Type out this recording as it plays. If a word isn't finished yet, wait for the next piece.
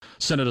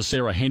Senator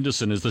Sarah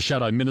Henderson is the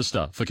Shadow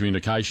Minister for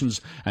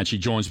Communications, and she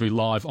joins me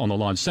live on the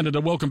line. Senator,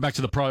 welcome back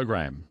to the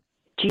program.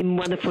 Jim,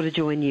 wonderful to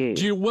join you.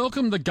 Do you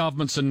welcome the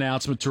government's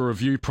announcement to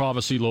review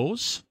privacy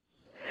laws?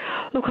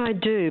 Look, I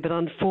do, but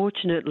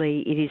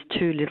unfortunately it is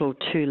too little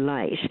too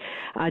late.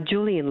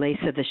 Julian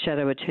Leeser, the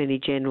Shadow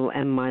Attorney General,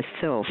 and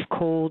myself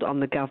called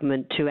on the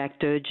government to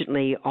act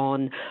urgently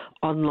on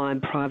online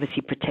privacy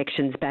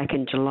protections back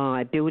in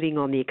July, building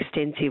on the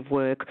extensive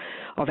work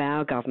of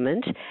our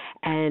government,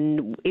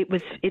 and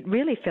it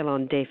really fell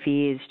on deaf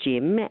ears,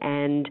 Jim,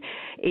 and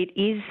it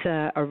is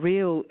a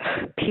real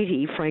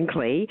pity,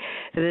 frankly,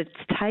 that it's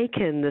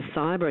taken the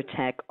cyber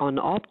attack on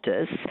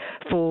Optus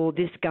for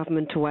this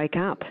government to wake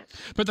up.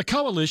 But the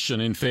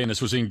coalition, in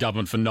fairness, was in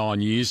government for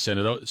 9 years,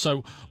 Senator,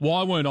 so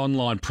why weren't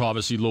online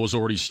privacy laws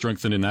already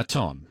strengthened in that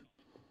time?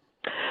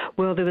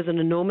 Well, there was an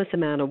enormous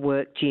amount of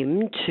work,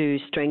 Jim, to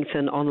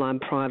strengthen online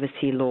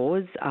privacy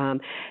laws.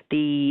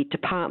 The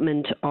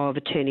Department of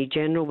Attorney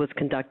General was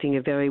conducting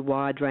a very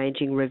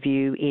wide-ranging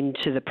review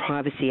into the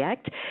Privacy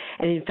Act,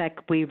 and in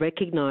fact we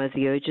recognised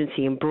the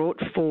urgency and brought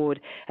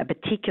forward a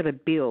particular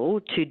bill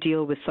to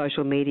deal with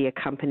social media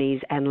companies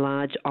and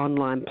large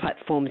online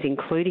platforms,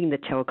 including the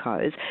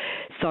telcos.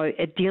 So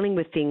dealing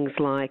with things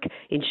like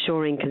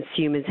ensuring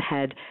consumers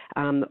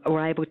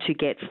were able to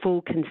get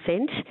full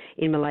consent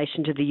in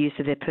relation to the use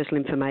of their personal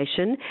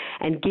information,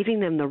 and giving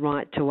them the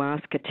right to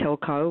ask a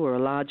telco or a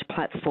large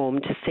platform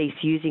to cease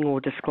using or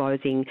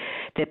disclosing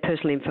their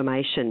personal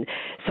information.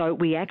 So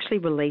we actually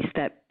released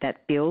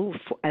that bill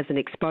as an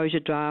exposure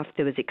draft.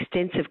 There was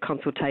extensive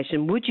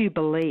consultation. Would you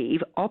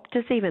believe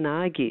Optus even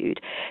argued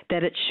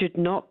that it should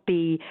not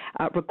be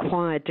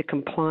required to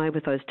comply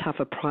with those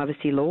tougher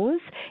privacy laws?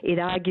 It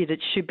argued it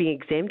should be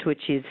exempt,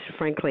 which is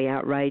frankly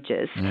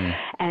outrageous.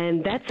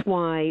 And that's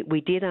why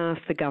we did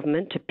ask the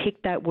government to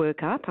pick that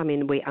work up. I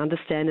mean, we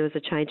understand there was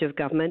a change of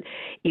government.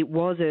 It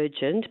was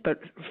urgent, but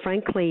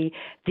frankly,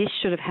 this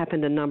should have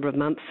happened a number of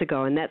months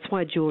ago, and that's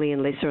why Julian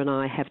Leeser and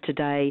I have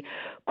today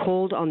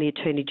called on the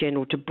Attorney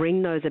General to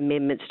bring those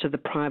amendments to the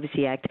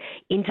Privacy Act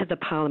into the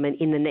Parliament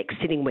in the next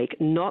sitting week,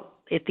 not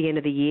at the end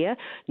of the year,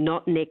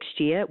 not next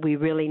year. We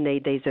really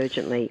need these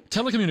urgently.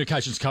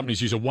 Telecommunications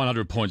companies use a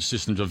 100-point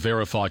system to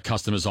verify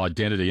customers'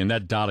 identity, and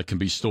that data can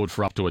be stored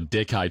for up to a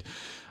decade,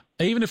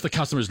 even if the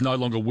customer is no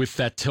longer with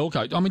that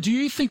telco. I mean, do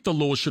you think the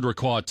law should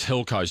require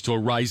telcos to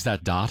erase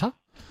that data?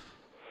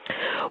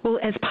 Well,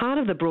 as part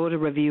of the broader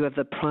review of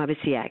the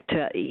Privacy Act,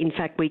 in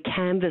fact, we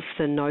canvassed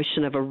the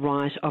notion of a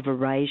right of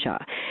erasure.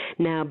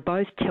 Now,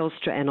 both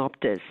Telstra and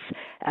Optus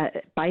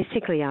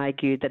basically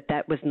argued that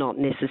that was not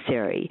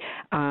necessary.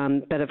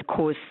 But, of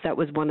course, that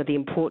was one of the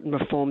important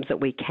reforms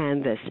that we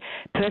canvassed.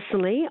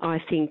 Personally, I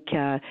think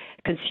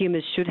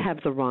consumers should have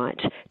the right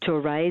to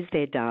erase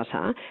their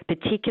data,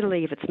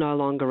 particularly if it's no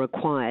longer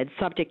required,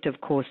 subject, of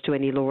course, to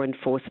any law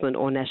enforcement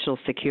or national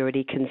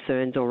security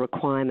concerns or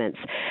requirements.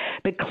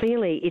 But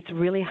clearly, it's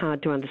really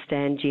hard to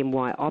understand, Jim,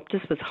 why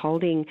Optus was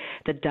holding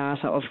the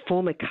data of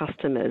former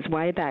customers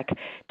way back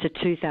to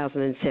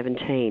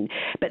 2017.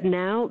 But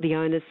now the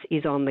onus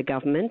is on the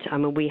government. I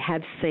mean, we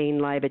have seen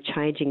Labor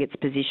changing its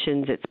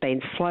positions. It's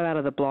been slow out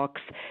of the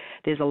blocks.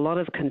 There's a lot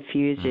of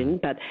confusion.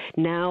 But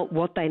now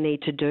what they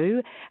need to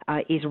do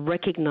is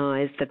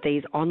recognise that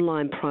these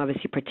online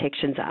privacy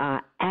protections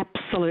are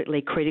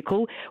absolutely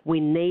critical. We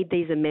need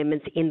these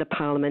amendments in the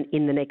Parliament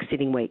in the next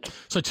sitting week.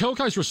 So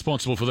telcos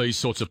responsible for these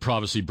sorts of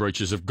privacy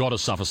breaches have got to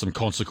suffer some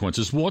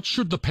consequences. What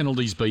should the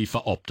penalties be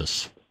for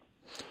Optus?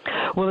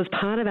 Well, as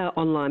part of our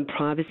online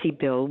privacy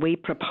bill, we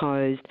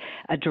proposed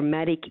a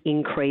dramatic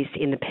increase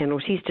in the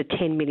penalties to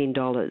 $10 million.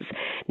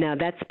 Now,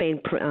 that's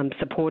been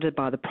supported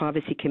by the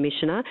Privacy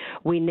Commissioner.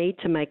 We need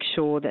to make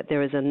sure that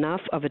there is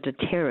enough of a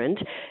deterrent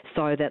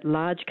so that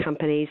large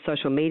companies,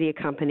 social media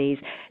companies,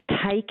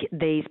 take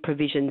these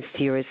provisions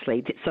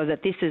seriously, so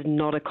that this is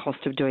not a cost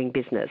of doing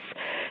business.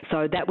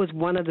 So that was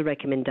one of the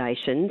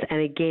recommendations.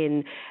 And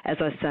again, as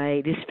I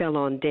say, this fell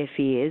on deaf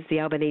ears. The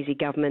Albanese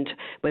government,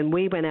 when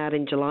we went out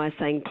in July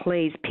saying,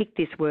 please pick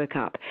this work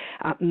up,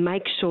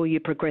 make sure you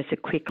progress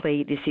it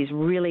quickly. This is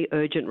really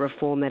urgent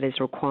reform that is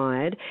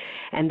required.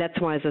 And that's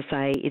why, as I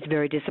say, it's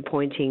very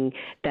disappointing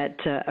that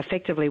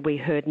effectively we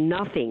heard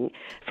nothing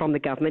from the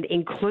government,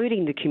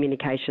 including the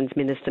Communications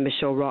Minister,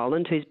 Michelle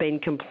Rowland, who's been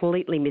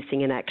completely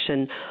missing in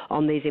action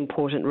on these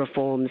important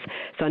reforms.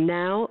 So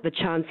now the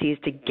chance is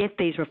to get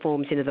these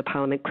reforms into the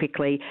Parliament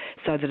quickly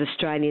so that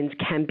Australians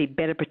can be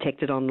better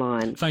protected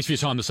online. Thanks for your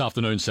time this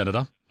afternoon,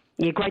 Senator.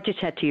 Yeah, great to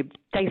chat to you.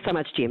 Thanks so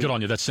much, Jim. Good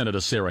on you. That's Senator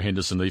Sarah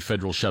Henderson, the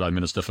Federal Shadow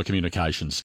Minister for Communications.